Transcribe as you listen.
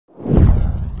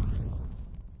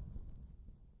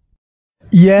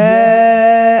या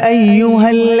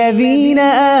अय्युहल्लज़ीना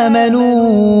आमनू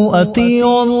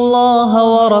अतीउल्लाह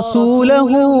व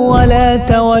रसूलहू व ला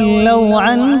तवल्लौ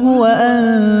अन्हु व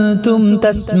अंतुम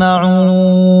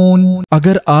तस्मऊन।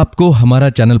 अगर आपको हमारा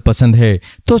चैनल पसंद है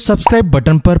तो सब्सक्राइब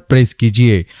बटन पर प्रेस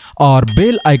कीजिए और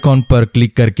बेल आइकॉन पर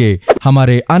क्लिक करके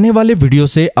हमारे आने वाले वीडियो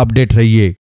से अपडेट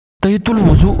रहिए। तहियतुल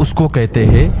वुज़ू उसको कहते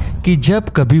हैं कि जब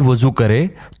कभी वज़ू करे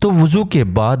तो वज़ू के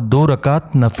बाद 2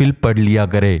 रकात नफिल पढ़ लिया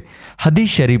करे।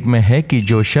 हदीस शरीफ में है कि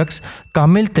जो शख्स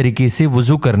कामिल तरीके से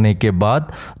वज़ू करने के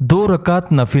बाद 2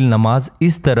 रकात नफिल नमाज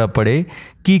इस तरह पढ़े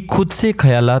कि खुद से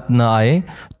ख्यालात न आए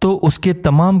तो उसके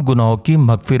तमाम गुनाहों की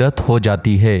मग़फ़िरत हो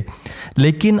जाती है,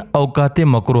 लेकिन औकात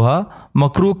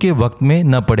मकरूह के वक्त में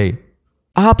न पढ़े।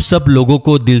 आप सब लोगों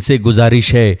को दिल से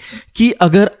गुजारिश है कि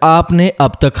अगर आपने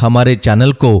अब तक हमारे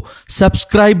चैनल को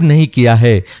सब्सक्राइब नहीं किया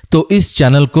है तो इस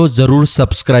चैनल को जरूर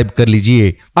सब्सक्राइब कर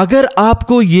लीजिए। अगर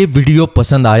आपको ये वीडियो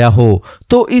पसंद आया हो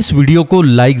तो इस वीडियो को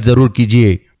लाइक जरूर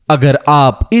कीजिए। अगर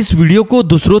आप इस वीडियो को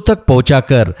दूसरों तक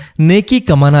पहुंचाकर नेकी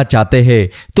कमाना चाहते हैं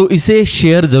तो इसे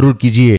शेयर जरूर कीजिए।